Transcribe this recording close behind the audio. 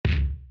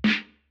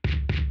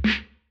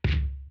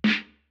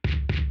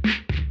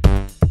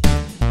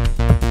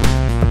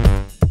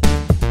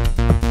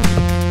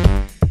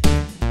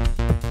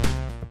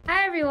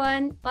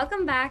everyone.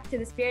 Welcome back to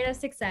The Spirit of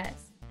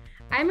Success.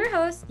 I'm your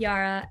host,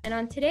 Yara, and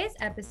on today's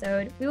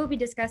episode, we will be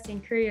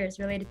discussing careers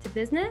related to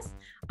business,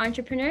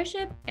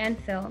 entrepreneurship, and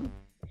film.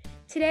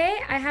 Today,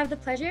 I have the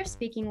pleasure of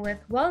speaking with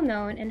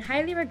well-known and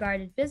highly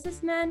regarded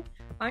businessman,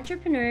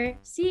 entrepreneur,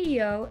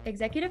 CEO,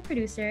 executive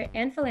producer,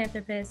 and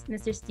philanthropist,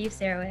 Mr. Steve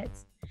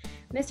Sarowitz.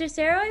 Mr.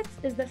 Sarowitz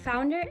is the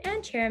founder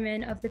and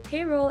chairman of the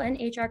payroll and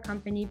HR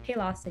company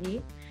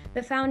Paylocity,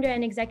 the founder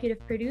and executive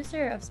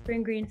producer of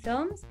Spring Green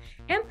Films,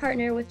 and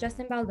partner with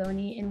Justin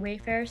Baldoni in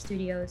Wayfarer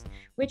Studios,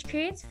 which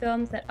creates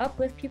films that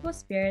uplift people's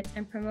spirits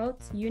and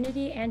promotes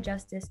unity and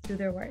justice through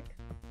their work.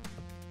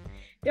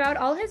 Throughout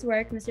all his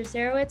work, Mr.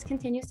 Sarowitz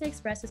continues to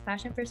express his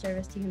passion for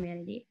service to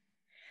humanity.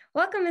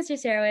 Welcome,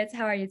 Mr. Sarowitz.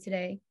 How are you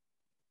today?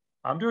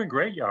 I'm doing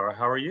great, Yara.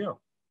 How are you?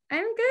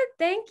 I'm good,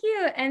 thank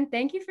you. And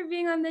thank you for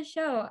being on the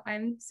show.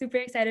 I'm super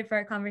excited for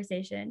our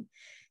conversation.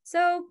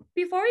 So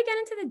before we get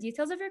into the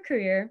details of your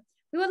career,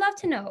 we would love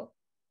to know,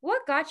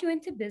 what got you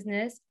into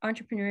business,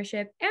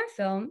 entrepreneurship, and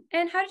film,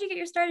 and how did you get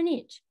your start in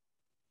each?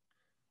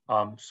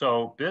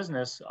 So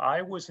business,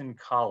 I was in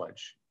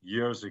college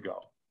years ago,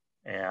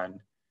 and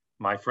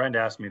my friend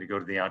asked me to go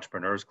to the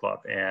Entrepreneurs Club,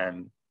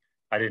 and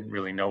I didn't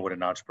really know what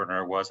an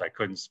entrepreneur was. I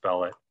couldn't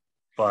spell it,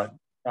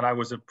 and I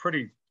was a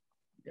pretty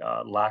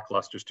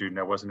lackluster student.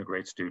 I wasn't a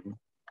great student.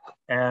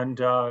 And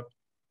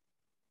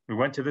we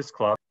went to this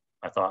club.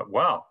 I thought,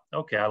 wow,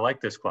 okay, I like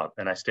this club.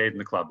 And I stayed in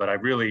the club, but I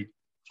really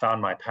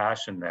found my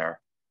passion there.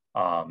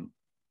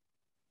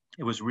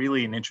 It was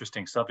really an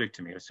interesting subject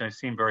to me. It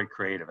seemed very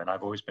creative, and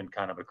I've always been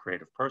kind of a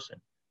creative person.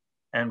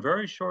 And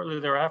very shortly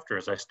thereafter,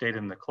 as I stayed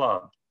in the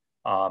club,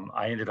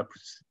 I ended up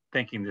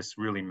thinking this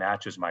really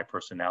matches my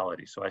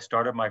personality. So I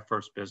started my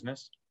first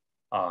business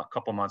a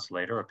couple months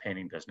later, a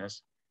painting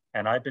business.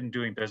 And I've been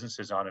doing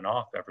businesses on and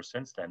off ever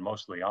since then,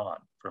 mostly on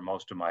for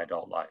most of my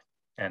adult life.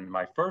 And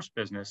my first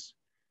business,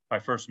 my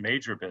first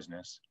major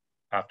business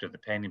after the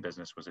painting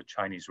business was a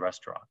Chinese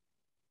restaurant.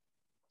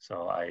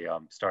 So I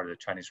started a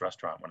Chinese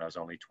restaurant when I was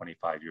only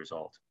 25 years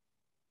old.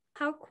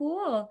 How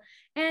cool.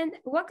 And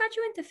what got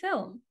you into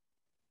film?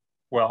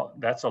 Well,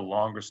 that's a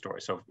longer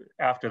story. So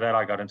after that,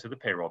 I got into the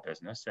payroll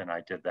business, and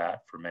I did that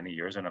for many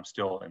years, and I'm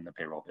still in the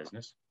payroll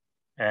business.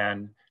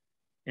 And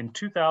in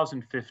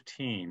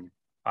 2015,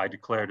 I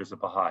declared as a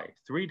Baha'i.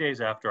 3 days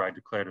after I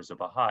declared as a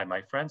Baha'i,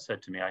 my friend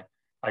said to me,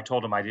 I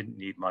told him I didn't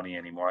need money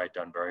anymore. I'd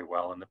done very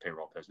well in the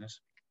payroll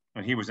business.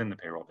 And he was in the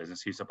payroll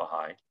business. He's a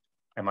Baha'i.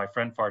 And my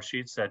friend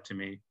Farshid said to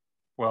me,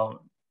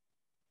 well,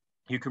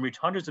 you can reach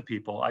hundreds of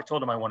people. I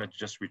told him I wanted to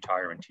just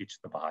retire and teach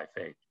the Baha'i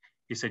faith.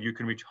 He said, you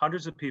can reach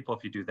hundreds of people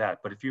if you do that.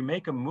 But if you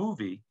make a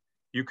movie,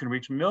 you can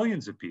reach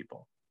millions of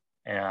people.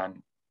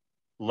 And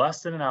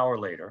less than an hour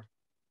later,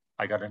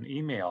 I got an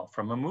email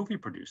from a movie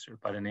producer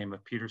by the name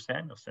of Peter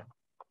Samuelson.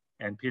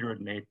 And Peter had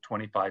made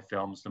 25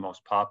 films, the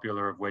most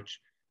popular of which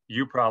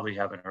you probably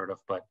haven't heard of,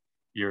 but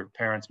your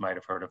parents might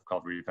have heard of,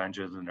 called Revenge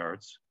of the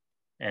Nerds.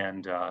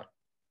 And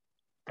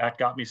that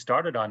got me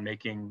started on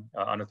making,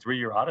 on a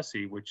 3-year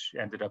odyssey, which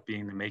ended up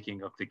being the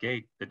making of The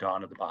Gate, the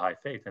dawn of the Baha'i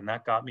faith. And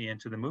that got me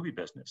into the movie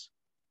business.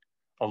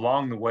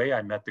 Along the way,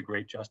 I met the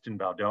great Justin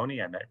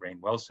Baldoni. I met Rainn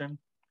Wilson.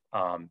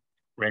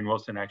 Rainn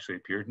Wilson actually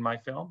appeared in my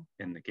film,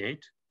 in The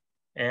Gate.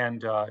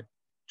 And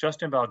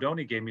Justin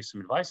Baldoni gave me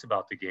some advice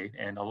about The Gate.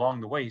 And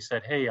along the way, he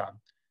said, hey, I'm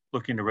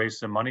looking to raise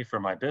some money for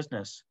my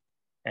business.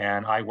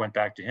 And I went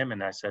back to him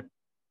and I said,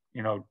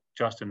 you know,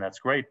 Justin, that's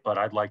great, but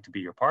I'd like to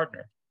be your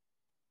partner.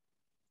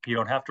 You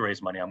don't have to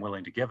raise money. I'm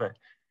willing to give it.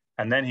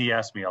 And then he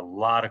asked me a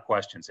lot of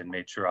questions and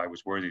made sure I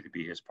was worthy to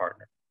be his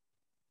partner.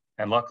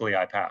 And luckily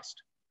I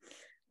passed.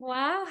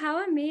 Wow,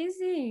 how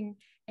amazing.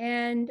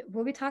 And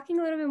we'll be talking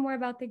a little bit more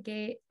about The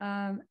Gate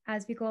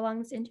as we go along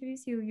this interview.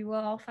 So you will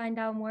all find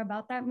out more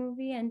about that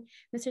movie and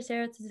Mr.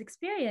 Sarowitz's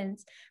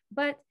experience.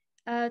 But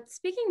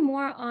speaking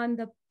more on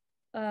the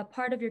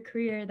part of your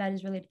career that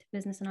is related to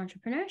business and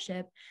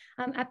entrepreneurship,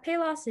 at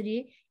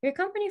Paylocity, your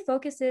company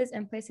focuses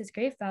and places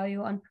great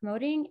value on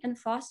promoting and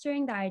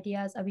fostering the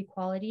ideas of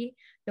equality,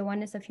 the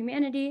oneness of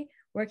humanity,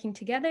 working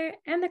together,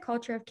 and the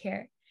culture of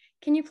care.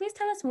 Can you please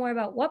tell us more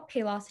about what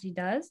Paylocity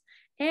does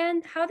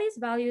and how these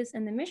values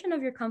and the mission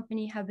of your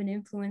company have been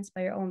influenced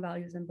by your own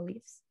values and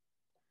beliefs?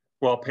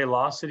 Well,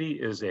 Paylocity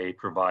is a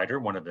provider,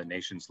 one of the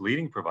nation's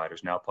leading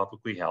providers, now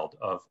publicly held,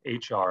 of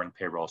HR and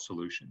payroll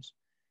solutions.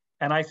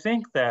 And I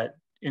think that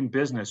in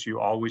business, you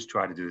always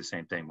try to do the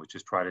same thing, which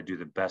is try to do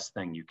the best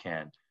thing you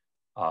can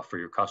for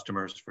your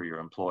customers, for your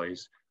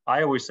employees.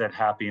 I always said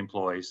happy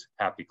employees,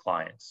 happy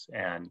clients.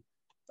 And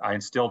I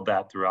instilled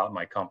that throughout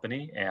my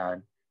company.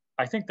 And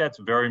I think that's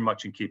very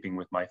much in keeping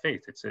with my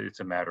faith. It's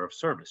a matter of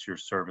service. You're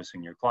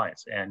servicing your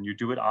clients and you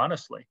do it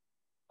honestly.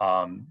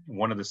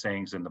 One of the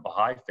sayings in the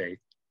Baha'i faith,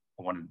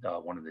 one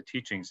of the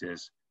teachings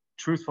is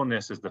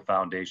truthfulness is the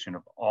foundation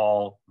of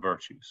all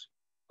virtues,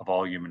 of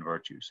all human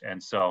virtues.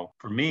 And so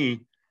for me,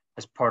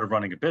 as part of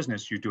running a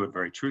business, you do it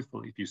very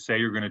truthfully. If you say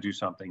you're going to do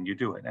something, you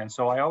do it. And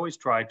so I always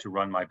tried to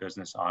run my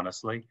business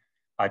honestly.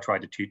 I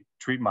tried to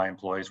treat my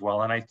employees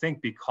well. And I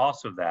think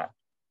because of that,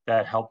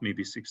 that helped me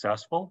be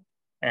successful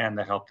and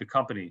that helped the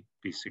company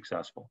be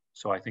successful.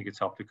 So I think it's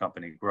helped the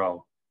company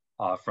grow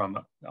from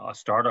a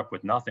startup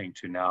with nothing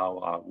to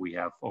now we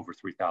have over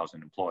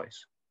 3,000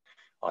 employees.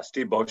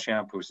 Steve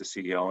Beauchamp, who's the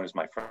CEO, is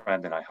my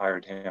friend, and I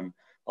hired him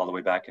all the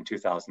way back in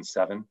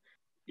 2007.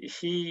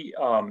 He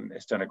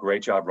has done a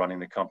great job running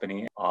the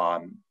company.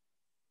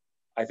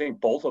 I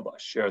think both of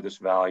us share this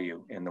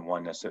value in the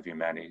oneness of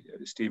humanity.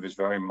 Steve is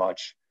very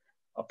much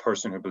a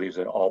person who believes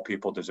that all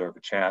people deserve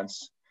a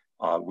chance.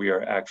 We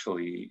are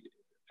actually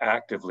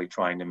actively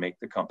trying to make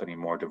the company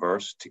more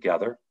diverse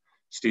together.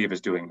 Steve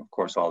is doing, of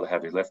course, all the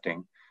heavy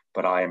lifting,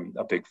 but I'm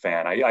a big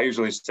fan. I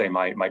usually say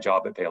my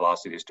job at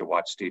Paylocity is to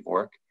watch Steve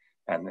work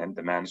and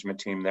the management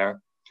team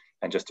there,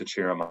 and just to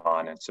cheer him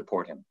on and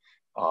support him.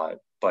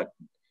 But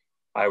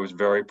I was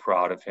very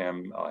proud of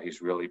him.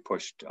 He's really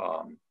pushed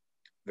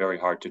very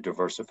hard to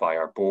diversify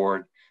our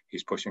board.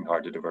 He's pushing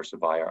hard to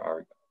diversify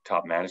our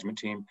top management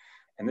team.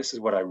 And this is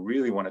what I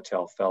really want to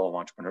tell fellow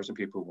entrepreneurs and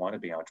people who want to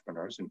be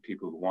entrepreneurs and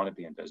people who want to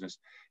be in business,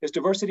 is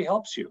diversity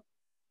helps you,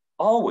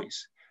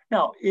 always.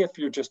 Now, if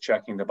you're just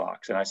checking the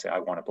box and I say, I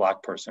want a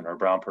Black person or a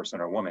brown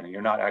person or a woman, and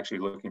you're not actually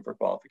looking for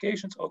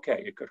qualifications,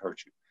 okay, it could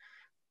hurt you.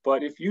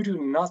 But if you do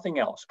nothing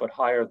else but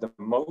hire the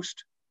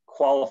most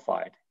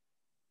qualified,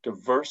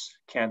 diverse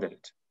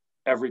candidate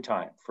every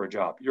time for a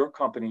job, your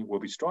company will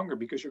be stronger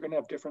because you're going to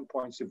have different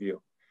points of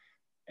view.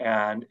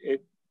 And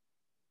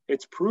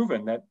it's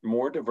proven that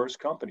more diverse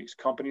companies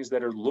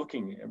that are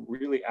looking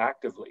really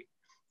actively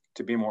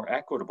to be more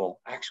equitable,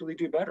 actually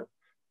do better.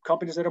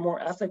 Companies that are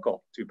more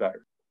ethical do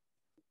better.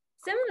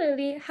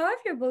 Similarly, how have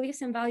your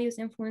beliefs and values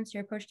influenced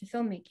your approach to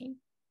filmmaking?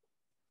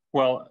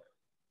 Well,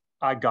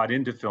 I got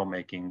into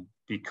filmmaking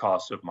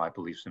because of my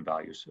beliefs and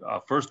values.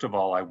 First of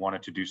all, I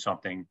wanted to do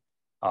something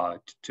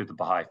to the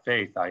Baha'i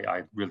faith.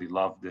 I really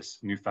love this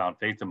newfound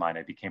faith of mine.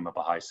 I became a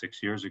Baha'i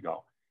 6 years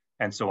ago.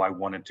 And so I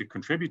wanted to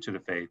contribute to the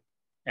faith.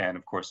 And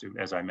of course,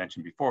 as I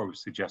mentioned before, it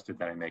was suggested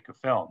that I make a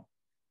film.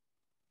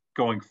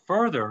 Going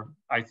further,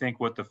 I think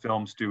what the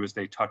films do is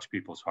they touch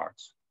people's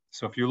hearts.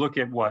 So if you look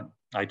at what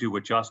I do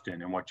with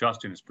Justin, and what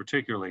Justin is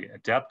particularly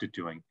adept at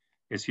doing,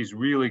 is he's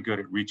really good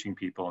at reaching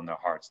people in their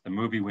hearts. The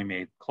movie we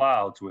made,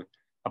 Clouds,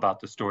 about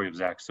the story of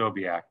Zach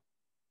Sobiech,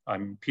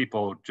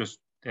 people just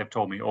have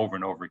told me over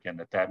and over again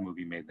that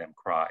movie made them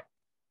cry.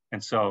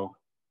 And so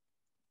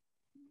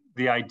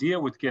the idea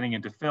with getting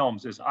into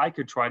films is I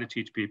could try to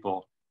teach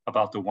people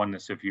about the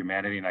oneness of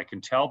humanity, and I can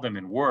tell them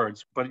in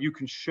words, but you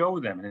can show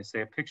them, and they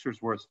say a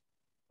picture's worth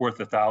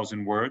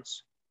 1,000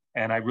 words.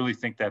 And I really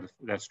think that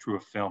that's true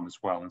of film as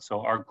well. And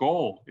so our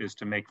goal is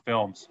to make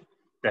films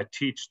that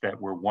teach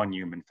that we're one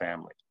human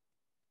family,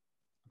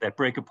 that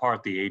break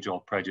apart the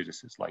age-old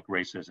prejudices like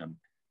racism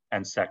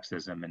and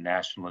sexism and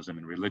nationalism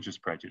and religious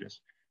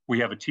prejudice. We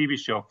have a TV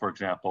show, for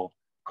example,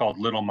 called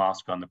Little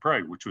Mosque on the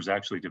Prairie, which was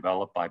actually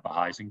developed by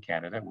Baha'is in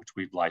Canada, which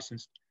we've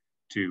licensed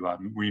to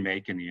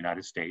remake in the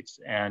United States.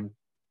 And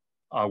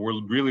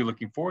we're really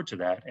looking forward to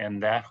that.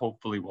 And that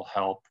hopefully will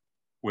help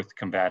with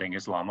combating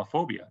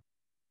Islamophobia.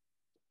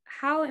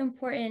 How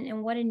important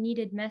and what a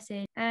needed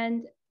message,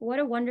 and what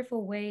a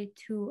wonderful way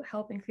to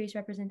help increase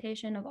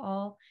representation of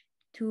all,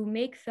 to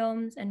make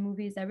films and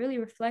movies that really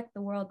reflect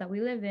the world that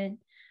we live in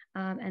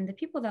and the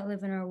people that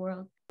live in our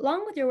world.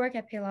 Along with your work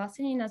at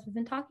Paylocity, and as we've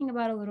been talking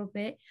about a little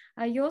bit,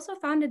 you also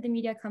founded the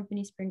media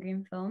company Spring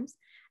Green Films.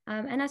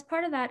 And as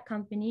part of that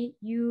company,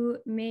 you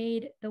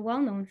made the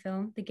well-known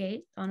film, The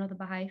Gate, Dawn of the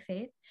Baha'i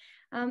Faith.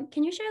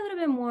 Can you share a little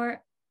bit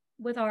more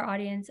with our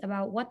audience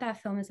about what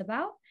that film is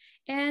about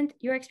and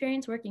your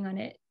experience working on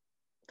it?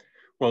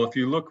 Well, if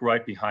you look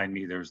right behind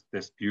me, there's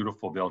this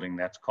beautiful building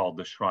that's called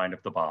the Shrine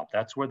of the Bab.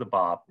 That's where the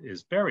Bab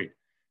is buried.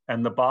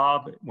 And the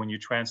Bab, when you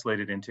translate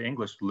it into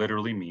English,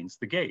 literally means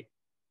the gate.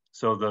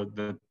 So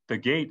the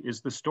gate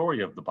is the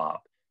story of the Bab.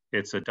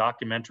 It's a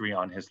documentary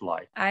on his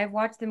life. I've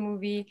watched the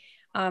movie.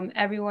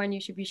 Everyone, you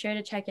should be sure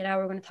to check it out.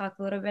 We're going to talk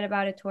a little bit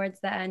about it towards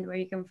the end where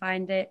you can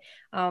find it.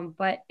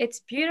 But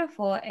it's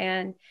beautiful.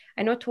 And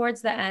I know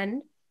towards the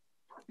end,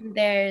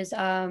 there's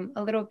a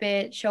little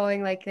bit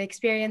showing like the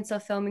experience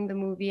of filming the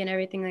movie and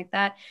everything like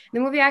that. The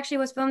movie actually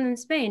was filmed in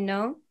Spain,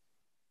 no?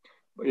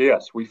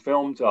 Yes, we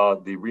filmed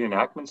the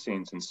reenactment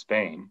scenes in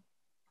Spain,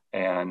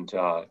 and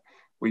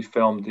we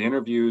filmed the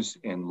interviews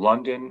in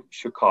London,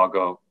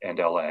 Chicago, and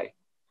LA.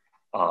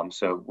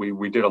 So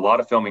we did a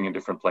lot of filming in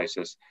different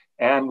places,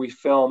 and we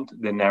filmed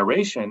the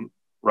narration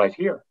right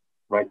here,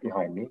 right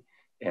behind me,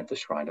 at the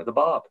Shrine of the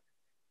Bab.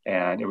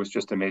 And it was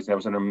just amazing. That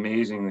was an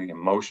amazingly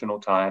emotional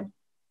time.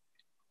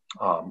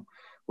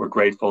 We're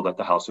grateful that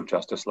the House of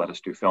Justice let us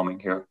do filming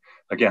here.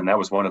 Again, that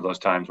was one of those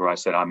times where I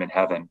said, I'm in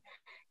heaven.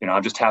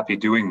 I'm just happy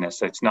doing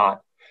this. It's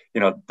not,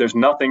 there's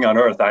nothing on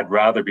earth I'd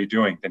rather be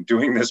doing than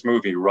doing this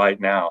movie right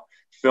now,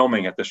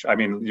 filming at I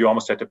mean, you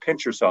almost had to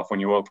pinch yourself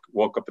when you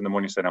woke up in the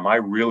morning and said, am I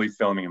really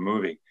filming a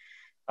movie?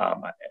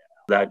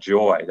 That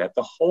joy that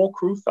the whole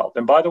crew felt.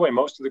 And by the way,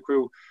 most of the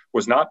crew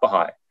was not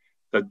Baha'i.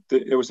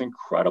 It was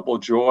incredible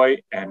joy,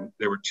 and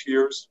there were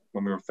tears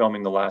when we were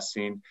filming the last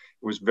scene.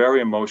 It was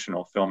very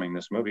emotional filming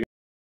this movie.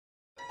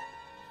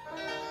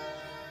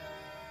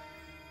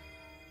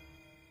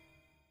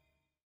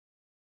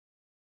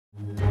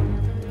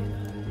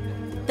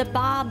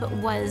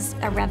 Bab was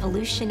a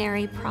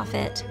revolutionary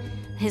prophet.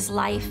 His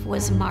life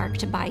was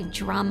marked by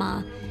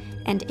drama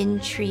and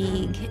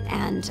intrigue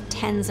and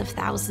tens of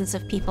thousands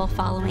of people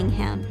following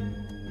him.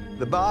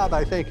 The Bab,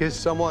 I think, is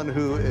someone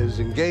who is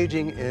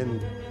engaging in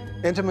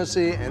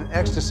intimacy and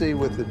ecstasy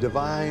with the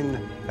divine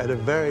at a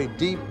very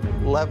deep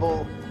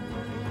level.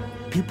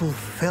 People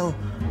fell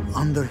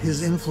under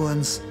his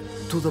influence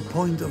to the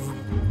point of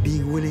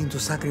being willing to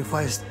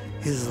sacrifice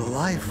his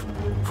life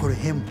for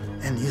him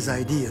and his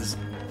ideas.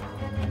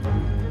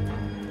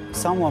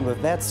 Someone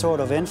with that sort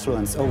of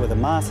influence over the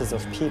masses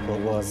of people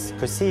was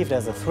perceived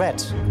as a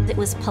threat. It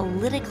was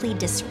politically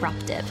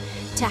disruptive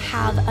to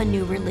have a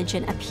new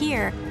religion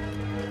appear.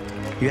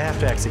 You have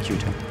to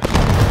execute him.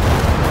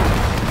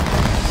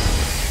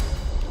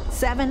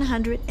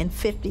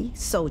 750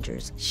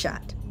 soldiers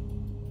shot.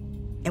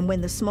 And when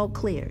the smoke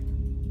cleared,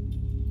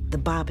 the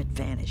Bab had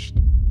vanished.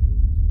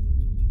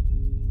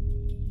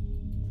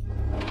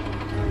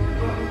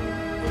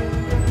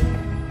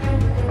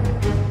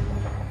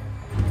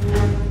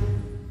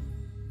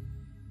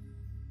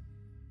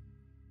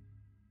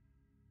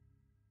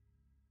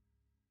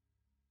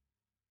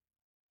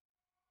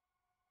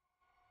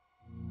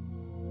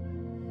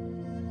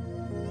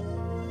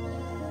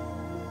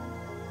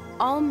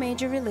 All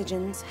major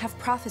religions have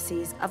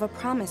prophecies of a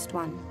promised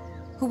one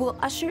who will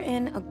usher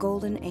in a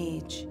golden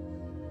age.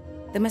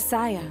 The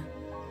Messiah,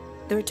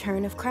 the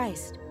return of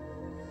Christ,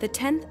 the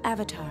 10th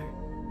Avatar,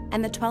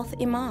 and the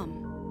 12th Imam.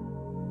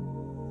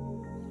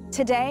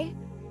 Today,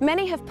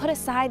 many have put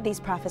aside these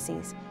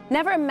prophecies,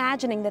 never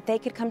imagining that they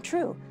could come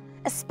true,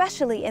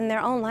 especially in their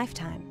own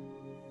lifetime.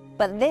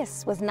 But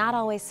this was not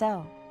always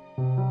so.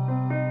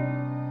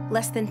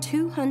 Less than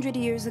 200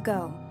 years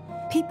ago,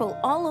 people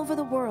all over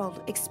the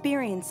world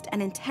experienced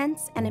an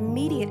intense and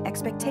immediate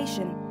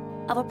expectation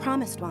of a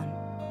promised one.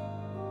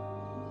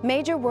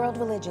 Major world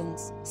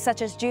religions,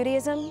 such as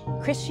Judaism,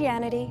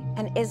 Christianity,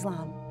 and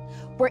Islam,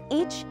 were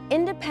each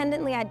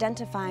independently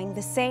identifying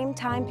the same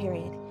time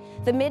period,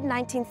 the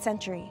mid-19th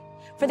century,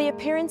 for the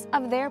appearance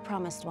of their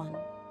promised one.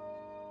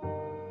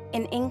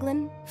 In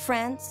England,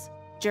 France,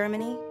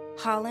 Germany,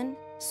 Holland,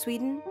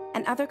 Sweden,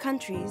 and other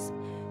countries,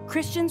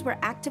 Christians were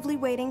actively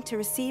waiting to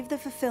receive the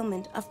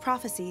fulfillment of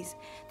prophecies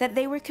that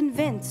they were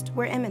convinced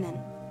were imminent.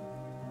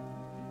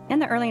 In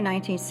the early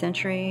 19th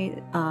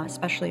century,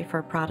 especially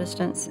for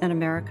Protestants in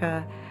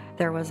America,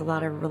 there was a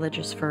lot of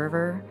religious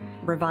fervor.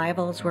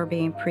 Revivals were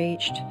being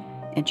preached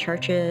in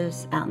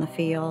churches, out in the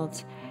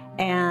fields,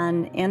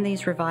 and in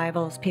these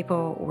revivals,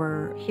 people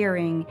were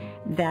hearing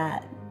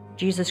that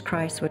Jesus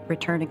Christ would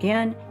return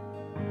again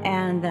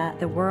and that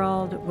the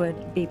world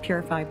would be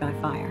purified by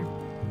fire.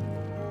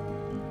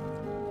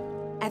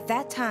 At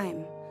that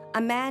time,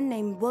 a man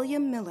named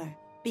William Miller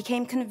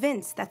became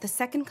convinced that the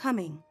second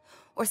coming,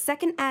 or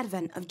second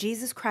advent of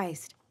Jesus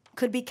Christ,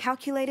 could be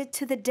calculated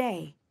to the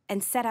day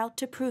and set out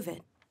to prove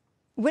it.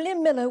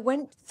 William Miller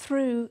went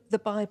through the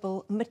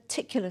Bible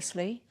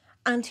meticulously,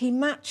 and he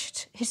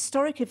matched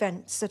historic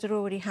events that had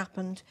already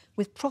happened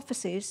with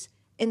prophecies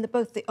in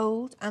both the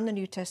Old and the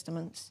New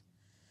Testaments.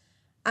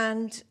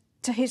 And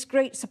to his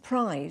great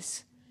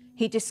surprise,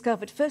 he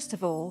discovered, first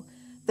of all,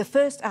 the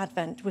first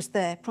advent was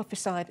there,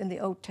 prophesied in the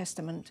Old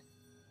Testament,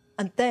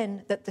 and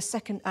then that the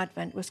second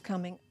advent was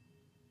coming.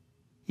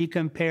 He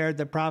compared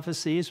the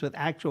prophecies with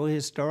actual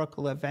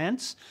historical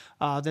events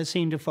that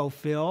seemed to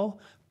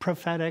fulfill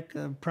prophetic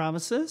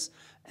promises,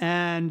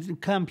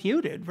 and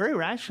computed very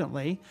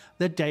rationally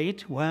the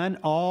date when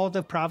all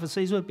the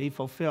prophecies would be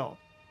fulfilled.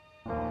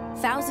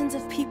 Thousands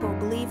of people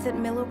believed that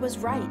Miller was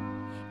right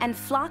and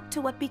flocked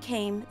to what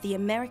became the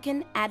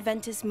American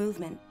Adventist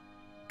movement,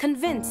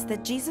 convinced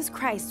that Jesus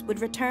Christ would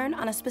return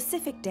on a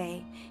specific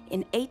day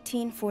in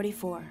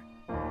 1844.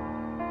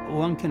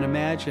 One can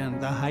imagine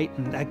the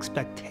heightened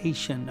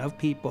expectation of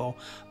people,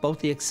 both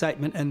the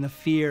excitement and the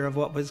fear of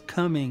what was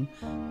coming.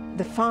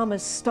 The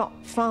farmers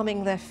stopped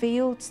farming their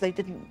fields. They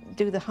didn't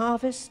do the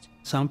harvest.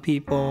 Some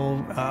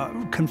people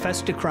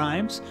confessed to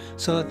crimes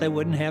so that they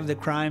wouldn't have the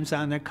crimes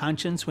on their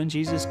conscience when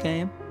Jesus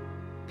came.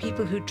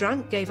 People who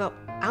drank gave up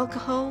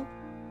alcohol.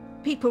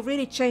 People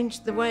really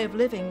changed the way of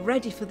living,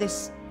 ready for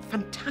this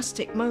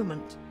fantastic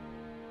moment.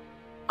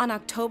 On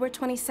October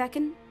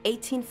 22nd,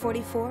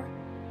 1844,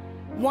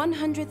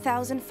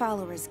 100,000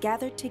 followers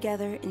gathered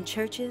together in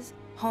churches,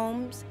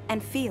 homes,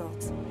 and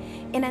fields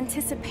in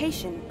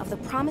anticipation of the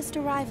promised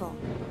arrival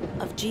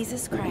of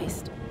Jesus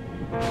Christ.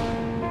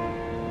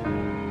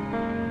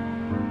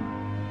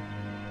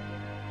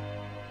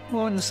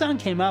 Well, when the sun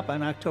came up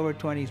on October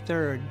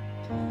 23rd,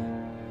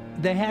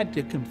 they had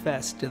to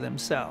confess to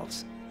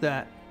themselves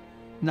that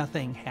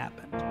nothing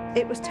happened.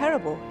 It was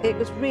terrible. It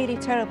was really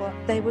terrible.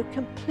 They were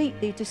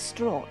completely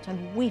distraught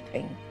and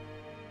weeping.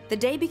 The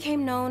day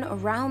became known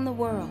around the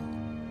world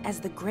as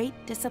the Great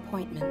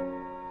Disappointment.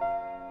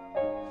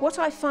 What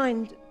I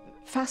find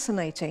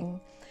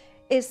fascinating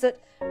is that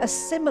a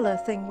similar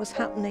thing was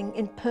happening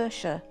in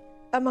Persia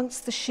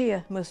amongst the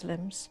Shia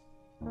Muslims.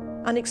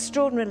 And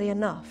extraordinarily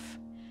enough,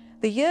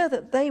 the year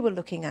that they were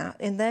looking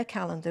at in their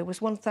calendar was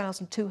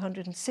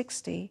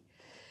 1260,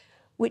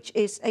 which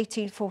is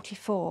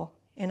 1844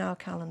 in our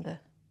calendar.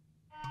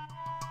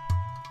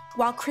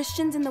 While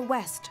Christians in the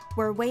West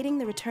were awaiting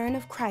the return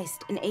of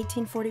Christ in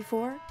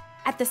 1844,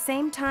 at the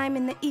same time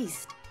in the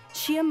East,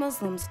 Shia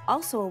Muslims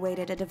also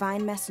awaited a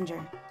divine messenger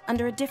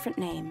under a different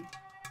name,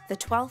 the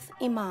 12th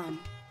Imam.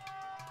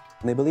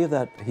 They believe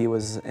that he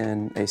was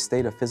in a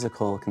state of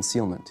physical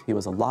concealment. He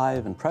was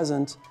alive and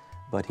present,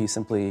 but he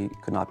simply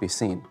could not be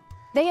seen.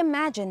 They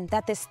imagined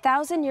that this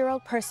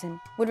 1,000-year-old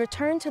person would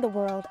return to the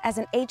world as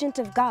an agent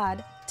of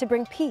God to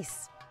bring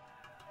peace.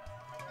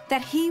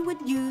 That he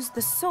would use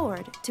the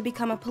sword to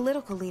become a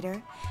political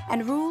leader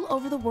and rule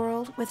over the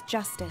world with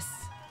justice.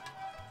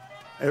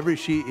 Every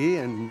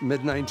Shi'i in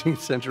mid-19th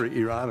century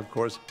Iran, of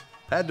course,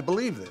 had to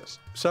believe this.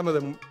 Some of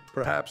them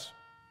perhaps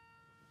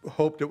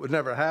hoped it would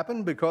never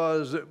happen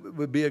because it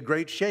would be a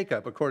great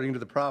shakeup, according to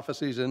the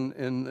prophecies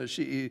in the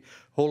Shi'i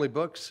holy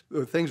books.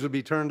 Things would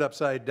be turned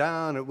upside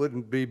down. It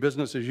wouldn't be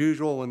business as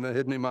usual when the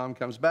hidden Imam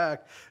comes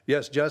back.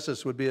 Yes,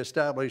 justice would be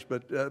established,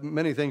 but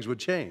many things would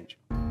change.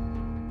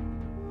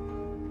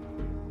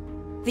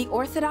 The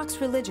Orthodox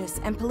religious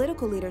and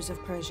political leaders of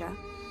Persia,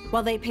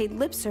 while they paid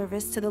lip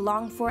service to the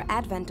longed-for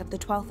advent of the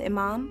 12th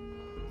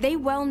Imam, they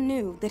well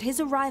knew that his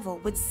arrival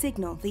would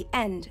signal the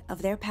end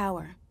of their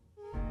power.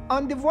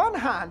 On the one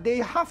hand, they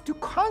have to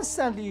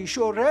constantly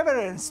show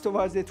reverence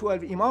towards the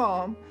 12th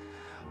Imam.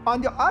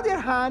 On the other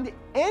hand,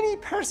 any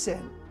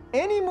person,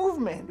 any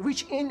movement,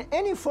 which in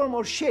any form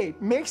or shape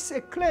makes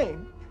a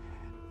claim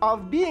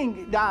of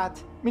being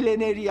that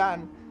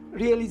millenarian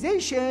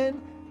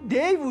realization,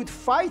 they would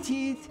fight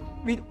it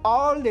with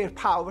all their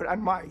power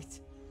and might.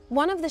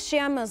 One of the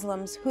Shia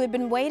Muslims who had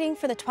been waiting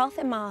for the 12th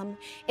Imam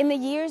in the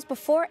years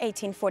before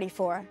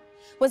 1844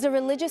 was a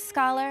religious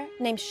scholar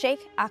named Sheikh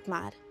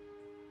Ahmad.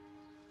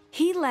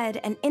 He led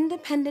an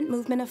independent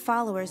movement of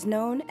followers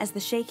known as the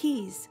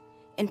Sheikhis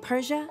in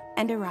Persia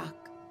and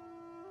Iraq.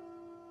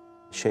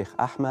 Sheikh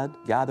Ahmad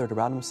gathered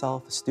around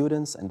himself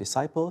students and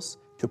disciples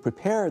to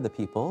prepare the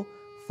people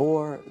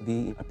for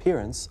the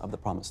appearance of the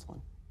Promised One.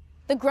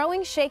 The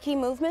growing Sheikhi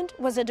movement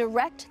was a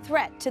direct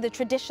threat to the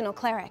traditional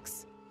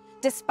clerics.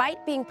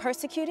 Despite being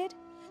persecuted,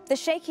 the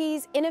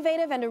Sheikhis'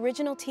 innovative and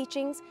original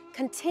teachings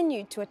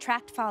continued to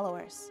attract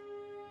followers.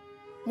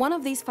 One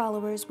of these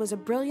followers was a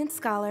brilliant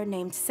scholar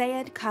named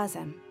Sayyid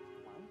Kazem.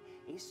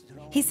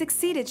 He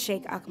succeeded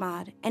Sheikh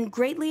Ahmad and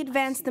greatly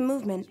advanced the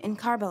movement in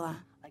Karbala.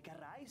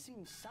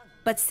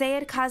 But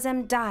Sayyid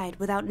Kazem died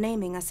without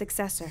naming a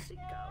successor.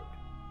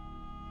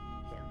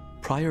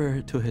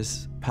 Prior to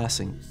his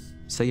passing,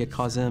 Sayyid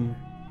Kazem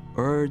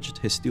urged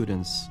his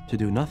students to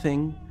do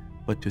nothing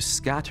but to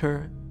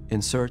scatter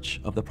in search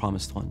of the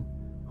Promised One,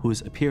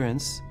 whose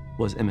appearance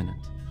was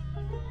imminent.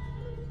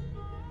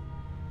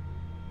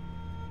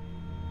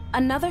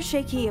 Another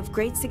Sheikhi of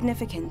great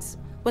significance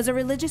was a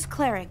religious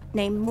cleric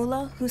named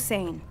Mullah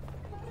Hussein.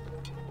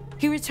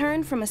 He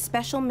returned from a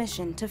special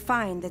mission to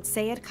find that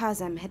Sayyid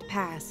Kazem had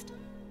passed.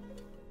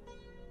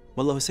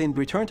 Mullah Hussein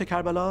returned to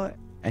Karbala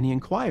and he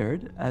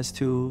inquired as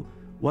to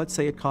what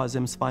Sayyid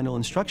Kazem's final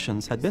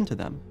instructions had been to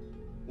them.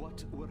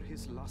 What were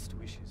his last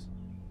wishes?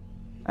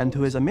 And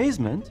to his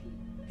amazement,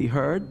 he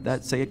heard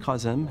that Sayyid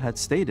Kazem had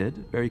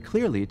stated very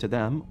clearly to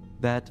them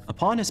that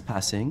upon his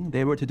passing,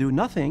 they were to do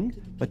nothing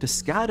but to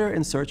scatter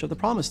in search of the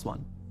Promised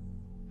One.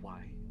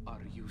 Why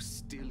are you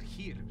still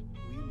here?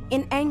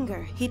 In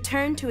anger, he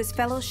turned to his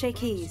fellow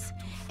Sheikhis,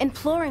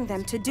 imploring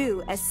them to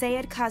do as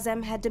Sayyid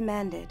Kazem had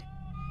demanded.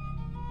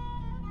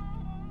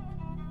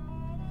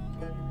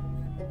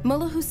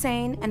 Mullah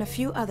Hussein and a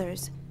few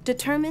others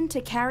determined to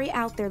carry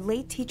out their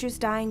late teacher's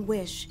dying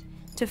wish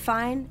to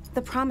find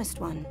the Promised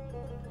One.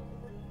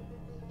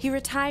 He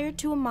retired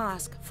to a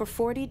mosque for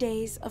 40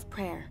 days of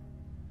prayer.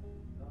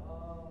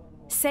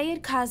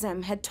 Sayyid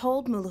Kazem had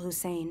told Mullah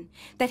Hussein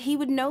that he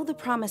would know the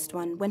Promised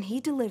One when he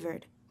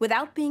delivered,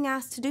 without being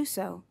asked to do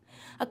so,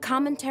 a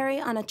commentary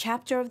on a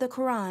chapter of the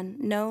Quran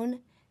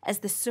known as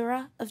the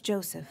Surah of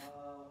Joseph.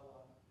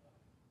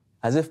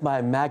 As if by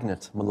a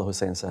magnet, Mullah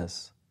Hussein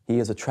says, he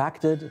is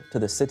attracted to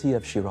the city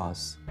of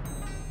Shiraz.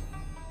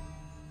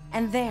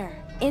 And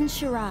there, in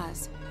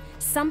Shiraz,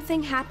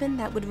 something happened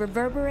that would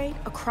reverberate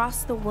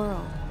across the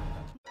world.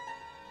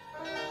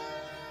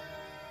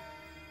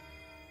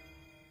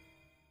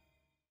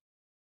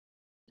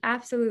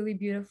 Absolutely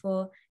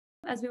beautiful.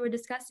 As we were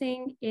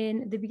discussing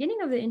in the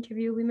beginning of the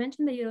interview, we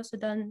mentioned that you'd also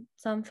done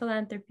some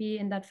philanthropy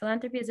and that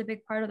philanthropy is a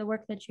big part of the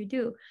work that you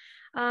do.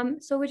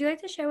 So would you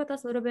like to share with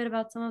us a little bit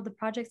about some of the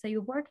projects that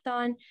you worked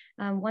on?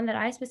 One that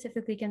I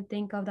specifically can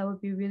think of that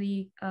would be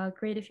really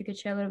great if you could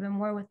share a little bit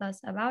more with us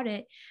about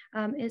it,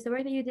 is the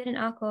work that you did in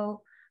Akko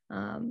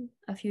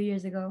a few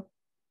years ago.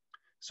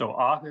 So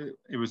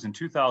it was in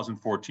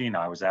 2014,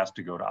 I was asked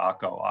to go to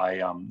Akko.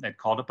 I had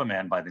called up a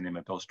man by the name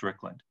of Bill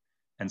Strickland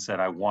and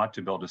said, I want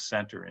to build a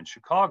center in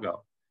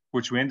Chicago,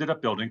 which we ended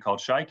up building called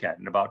ShyCat.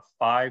 And about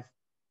 5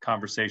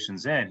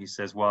 conversations in, he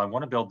says, well, I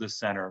want to build this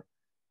center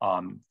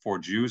for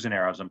Jews and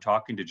Arabs. I'm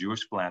talking to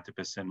Jewish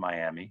philanthropists in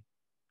Miami,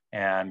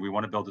 and we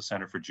want to build a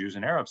center for Jews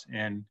and Arabs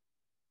in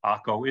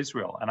Akko,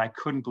 Israel. And I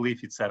couldn't believe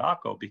he'd said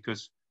Akko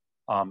because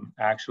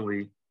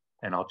actually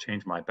And I'll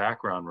change my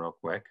background real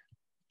quick.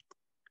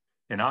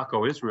 In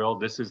Akko, Israel,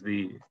 this is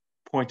the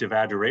point of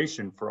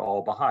adoration for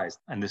all Baha'is.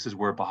 And this is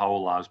where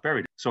Baha'u'llah is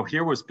buried. So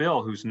here was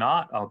Bill, who's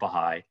not a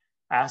Baha'i,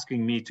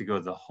 asking me to go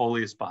to the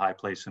holiest Baha'i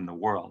place in the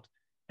world.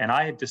 And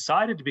I had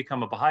decided to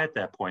become a Baha'i at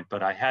that point,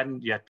 but I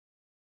hadn't yet.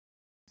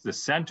 The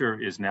center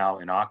is now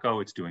in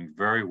Akko. It's doing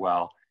very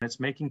well. And it's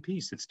making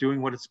peace. It's doing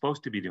what it's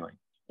supposed to be doing.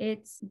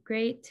 It's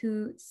great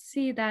to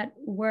see that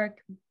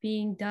work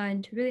being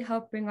done to really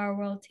help bring our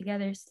world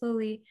together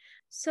slowly.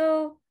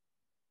 So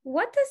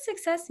what does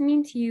success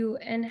mean to you,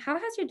 and how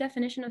has your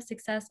definition of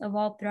success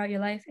evolved throughout your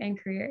life and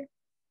career?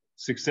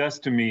 Success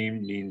to me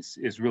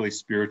is really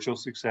spiritual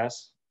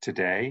success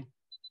today.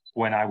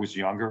 When I was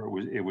younger,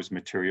 it was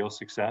material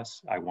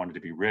success. I wanted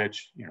to be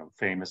rich,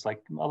 famous,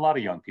 like a lot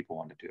of young people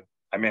want to do.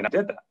 I mean, I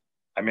did that.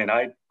 I mean,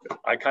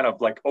 I kind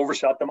of like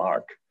overshot the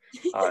mark.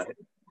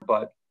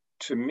 But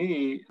to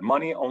me,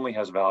 money only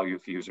has value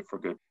if you use it for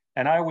good.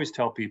 And I always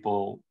tell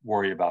people,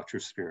 worry about your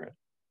spirit.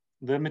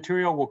 The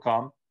material will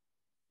come.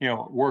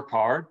 Work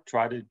hard,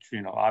 try to,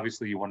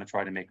 obviously you want to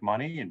try to make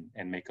money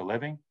and make a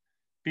living.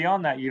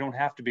 Beyond that, you don't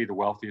have to be the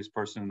wealthiest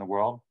person in the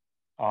world.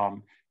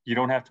 You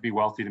don't have to be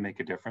wealthy to make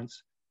a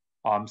difference.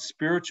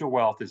 Spiritual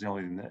wealth is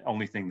the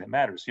only thing that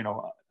matters.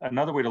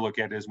 Another way to look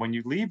at it is when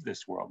you leave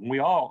this world, and we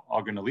all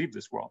are going to leave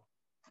this world,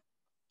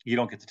 you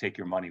don't get to take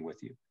your money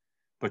with you,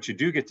 but you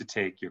do get to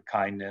take your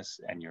kindness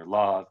and your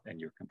love and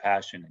your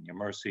compassion and your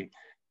mercy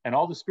and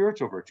all the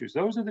spiritual virtues.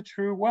 Those are the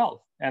true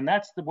wealth. And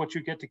that's what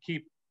you get to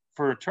keep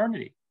for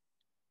eternity.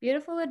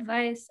 Beautiful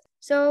advice.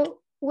 So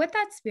with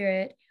that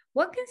spirit,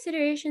 what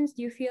considerations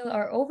do you feel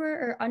are over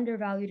or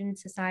undervalued in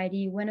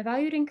society when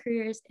evaluating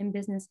careers in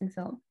business and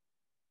film?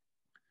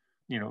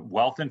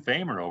 Wealth and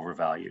fame are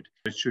overvalued.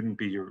 It shouldn't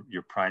be your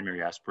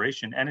primary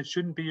aspiration, and it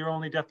shouldn't be your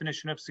only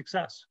definition of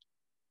success.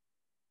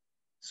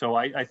 So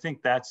I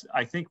think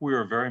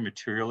we're a very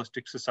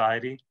materialistic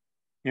society.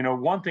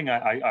 One thing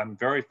I'm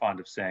very fond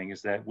of saying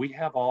is that we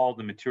have all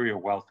the material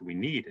wealth we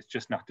need. It's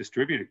just not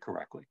distributed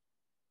correctly.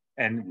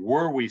 And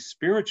were we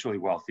spiritually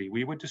wealthy,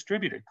 we would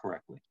distribute it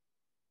correctly.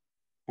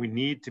 We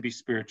need to be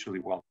spiritually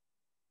wealthy.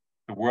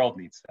 The world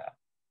needs that.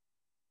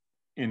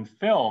 In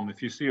film,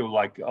 if you see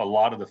like a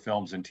lot of the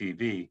films in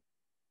TV,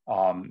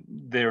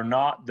 they're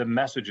not, the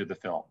message of the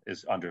film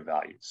is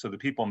undervalued. So the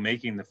people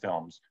making the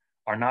films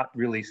are not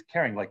really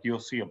caring. Like you'll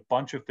see a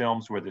bunch of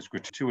films where there's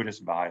gratuitous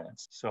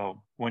violence.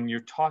 So when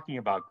you're talking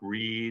about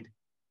greed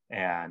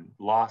and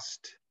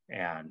lust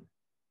and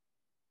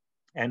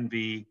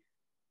envy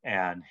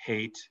and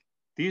hate,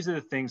 these are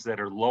the things that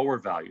are lower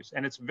values.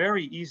 And it's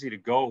very easy to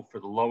go for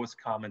the lowest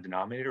common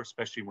denominator,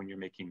 especially when you're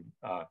making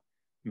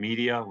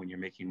media, when you're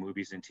making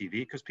movies and TV,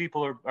 because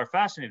people are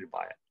fascinated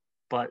by it.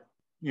 But,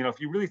 if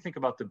you really think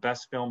about the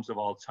best films of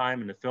all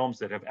time and the films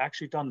that have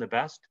actually done the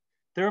best,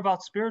 they're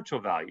about spiritual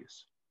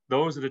values.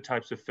 Those are the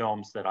types of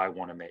films that I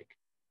want to make.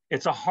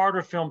 It's a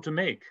harder film to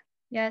make.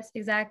 Yes,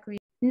 exactly.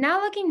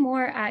 Now looking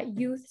more at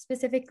youth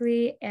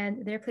specifically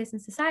and their place in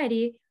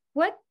society,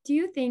 what do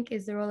you think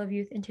is the role of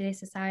youth in today's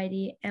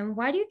society, and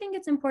why do you think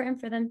it's important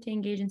for them to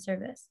engage in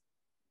service?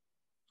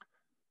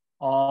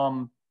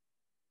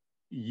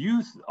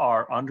 Youth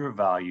are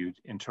undervalued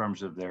in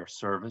terms of their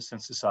service in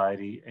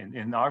society. And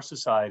in our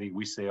society,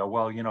 we say, oh,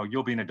 well,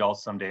 you'll be an adult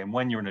someday. And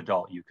when you're an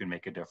adult, you can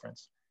make a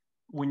difference.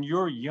 When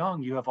you're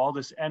young, you have all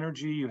this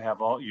energy, you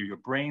have all your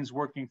brain's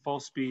working full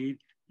speed,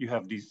 you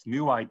have these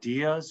new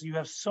ideas, you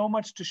have so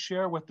much to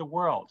share with the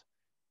world.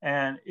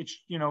 And it's,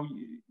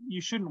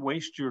 you shouldn't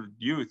waste your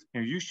youth.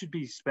 You should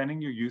be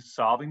spending your youth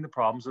solving the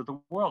problems of the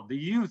world. The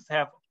youth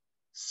have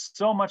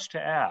so much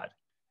to add,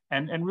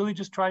 and really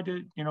just try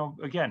to,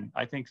 again,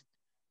 I think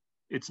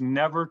it's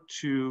never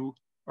too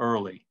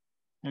early.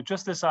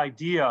 Just this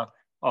idea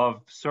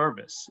of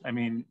service. I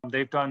mean,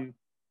 they've done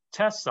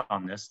tests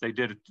on this. They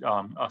did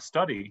a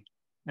study,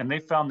 and they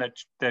found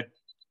that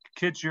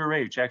kids your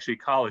age, actually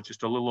college,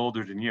 just a little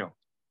older than you,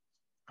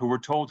 who were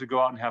told to go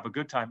out and have a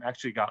good time,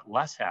 actually got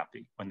less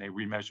happy when they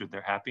remeasured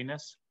their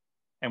happiness.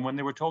 And when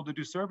they were told to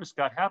do service,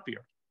 got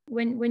happier.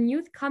 When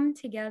youth come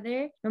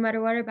together, no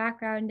matter what our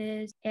background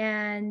is,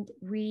 and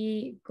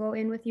we go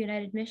in with a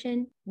united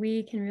mission,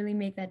 we can really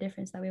make that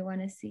difference that we want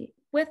to see.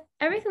 With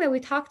everything that we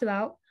talked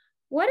about,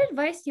 what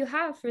advice do you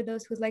have for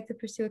those who'd like to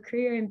pursue a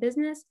career in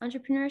business,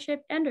 entrepreneurship,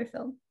 and or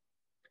film?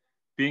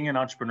 Being an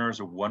entrepreneur is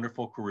a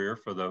wonderful career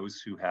for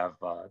those who have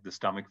the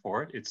stomach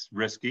for it. It's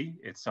risky.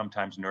 It's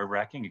sometimes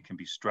nerve-wracking. It can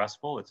be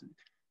stressful. It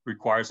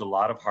requires a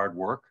lot of hard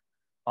work.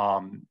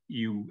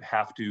 You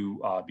have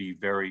to be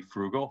very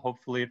frugal,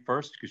 hopefully at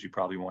first, because you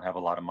probably won't have a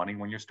lot of money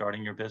when you're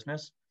starting your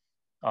business.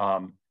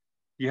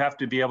 You have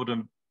to be able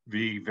to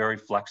be very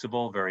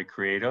flexible, very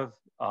creative.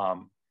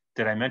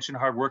 Did I mention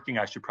hardworking?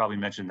 I should probably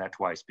mention that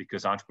twice,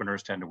 because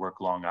entrepreneurs tend to work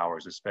long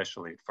hours,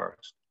 especially at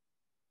first.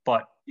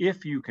 But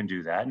if you can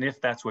do that, and if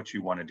that's what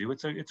you want to do,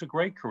 it's a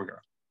great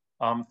career.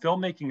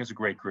 Filmmaking is a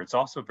great career. It's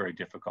also very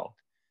difficult.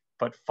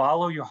 But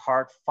follow your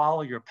heart,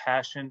 follow your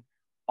passion.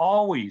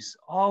 Always,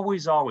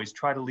 always, always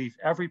try to leave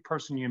every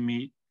person you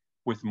meet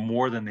with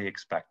more than they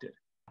expected.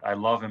 I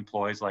love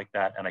employees like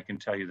that. And I can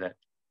tell you that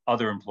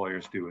other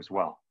employers do as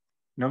well.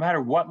 No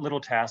matter what little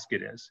task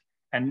it is,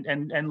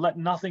 and let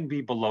nothing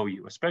be below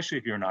you, especially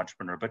if you're an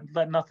entrepreneur, but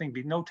let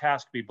no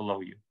task be below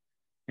you.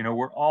 You know,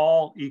 we're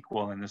all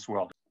equal in this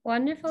world.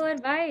 Wonderful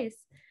advice.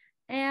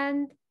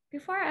 And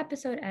before our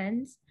episode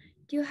ends,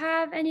 do you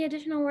have any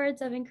additional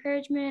words of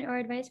encouragement or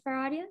advice for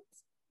our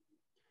audience?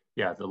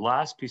 Yeah, the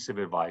last piece of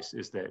advice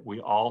is that we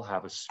all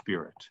have a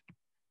spirit,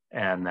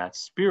 and that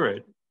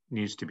spirit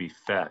needs to be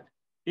fed.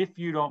 If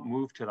you don't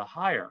move to the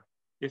higher,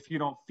 if you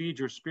don't feed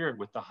your spirit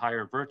with the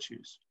higher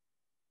virtues,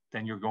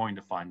 then you're going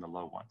to find the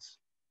low ones.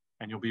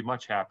 And you'll be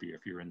much happier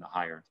if you're in the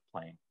higher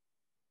plane.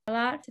 A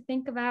lot to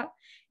think about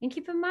and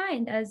keep in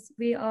mind as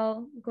we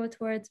all go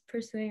towards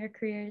pursuing our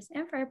careers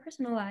and for our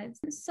personal lives.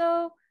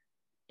 So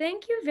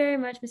thank you very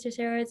much, Mr.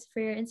 Sarowitz, for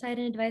your insight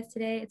and advice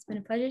today. It's been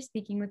a pleasure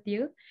speaking with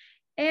you.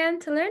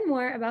 And to learn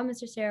more about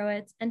Mr.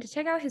 Sarowitz and to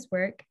check out his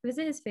work,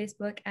 visit his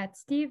Facebook at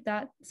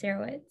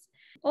steve.sarowitz.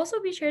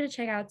 Also be sure to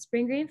check out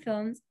Spring Green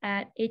Films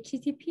at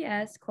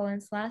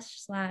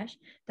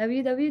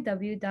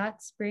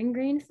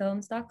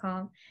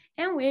https://www.springgreenfilms.com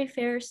and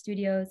Wayfarer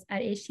Studios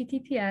at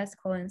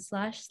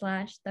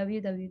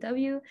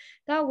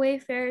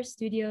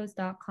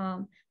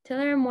https://www.wayfarerstudios.com to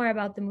learn more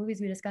about the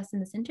movies we discussed in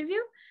this interview,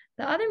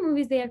 the other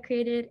movies they have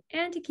created,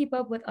 and to keep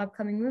up with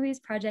upcoming movies,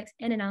 projects,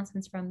 and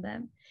announcements from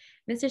them.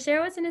 Mr.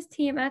 Sarowitz and his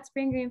team at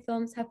Spring Green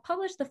Films have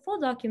published the full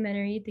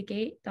documentary, The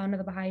Gate, Dawn of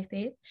the Baha'i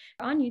Faith,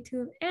 on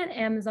YouTube and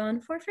Amazon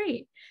for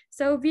free.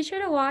 So be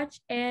sure to watch,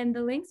 and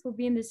the links will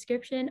be in the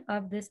description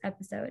of this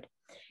episode.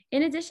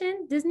 In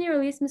addition, Disney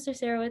released Mr.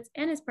 Sarowitz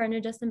and his partner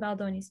Justin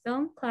Baldoni's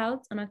film,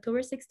 Clouds, on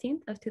October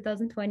 16th of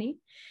 2020.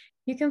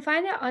 You can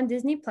find it on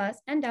Disney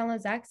Plus and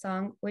download Zach's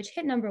song, which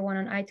hit #1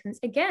 on iTunes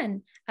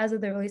again as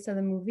of the release of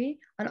the movie,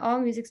 on all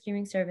music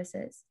streaming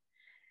services.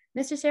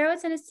 Mr.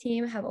 Sarowitz and his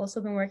team have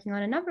also been working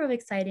on a number of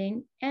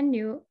exciting and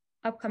new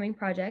upcoming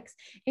projects,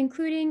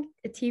 including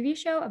a TV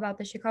show about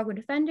the Chicago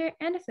Defender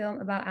and a film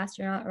about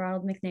astronaut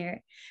Ronald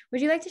McNair.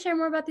 Would you like to share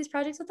more about these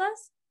projects with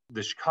us?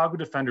 The Chicago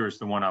Defender is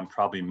the one I'm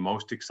probably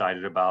most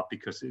excited about,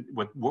 because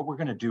what we're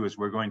going to do is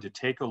we're going to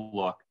take a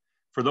look.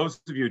 For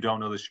those of you who don't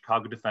know, the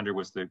Chicago Defender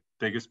was the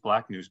biggest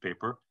Black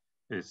newspaper.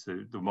 It's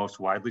the most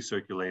widely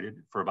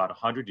circulated for about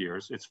 100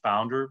 years. Its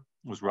founder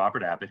was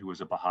Robert Abbott, who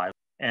was a Baha'i.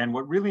 And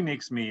what really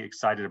makes me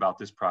excited about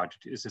this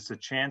project is it's a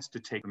chance to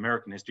take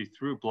American history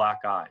through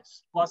Black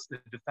eyes. Plus, the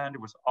Defender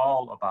was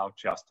all about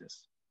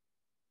justice.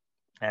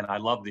 And I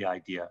love the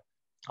idea.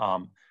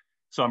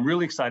 So I'm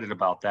really excited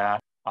about that.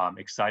 I'm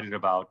excited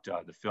about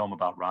the film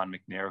about Ron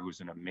McNair,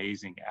 who's an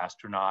amazing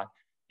astronaut.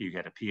 He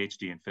had a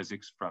PhD in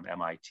physics from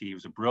MIT. He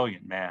was a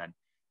brilliant man.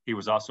 He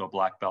was also a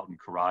black belt in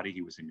karate.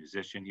 He was a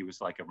musician. He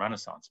was like a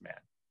Renaissance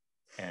man.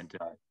 And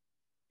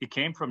he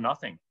came from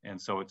nothing. And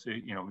so it's,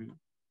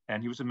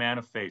 and he was a man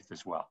of faith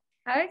as well.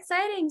 How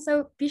exciting.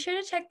 So be sure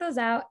to check those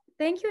out.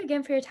 Thank you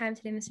again for your time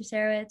today, Mr.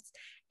 Sarowitz.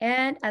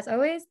 And as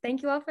always,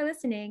 thank you all for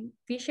listening.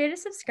 Be sure to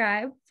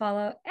subscribe,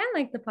 follow, and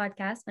like the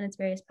podcast on its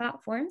various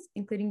platforms,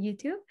 including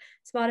YouTube,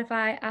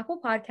 Spotify, Apple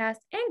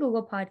Podcasts, and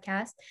Google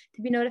Podcasts,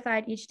 to be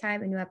notified each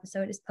time a new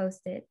episode is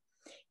posted.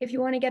 If you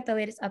want to get the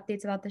latest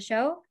updates about the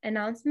show,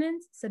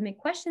 announcements, submit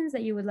questions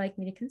that you would like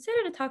me to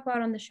consider to talk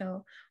about on the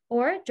show,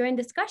 or join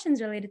discussions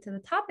related to the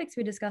topics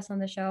we discuss on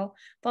the show,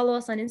 follow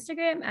us on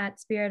Instagram at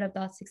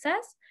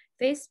spiritup.success,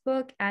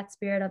 Facebook at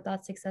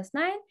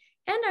spiritup.success9,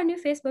 and our new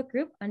Facebook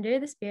group under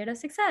the Spirit of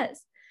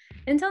Success.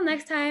 Until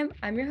next time,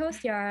 I'm your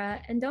host,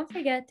 Yara, and don't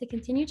forget to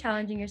continue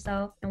challenging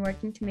yourself and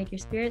working to make your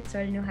spirit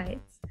soar to new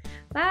heights.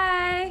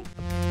 Bye!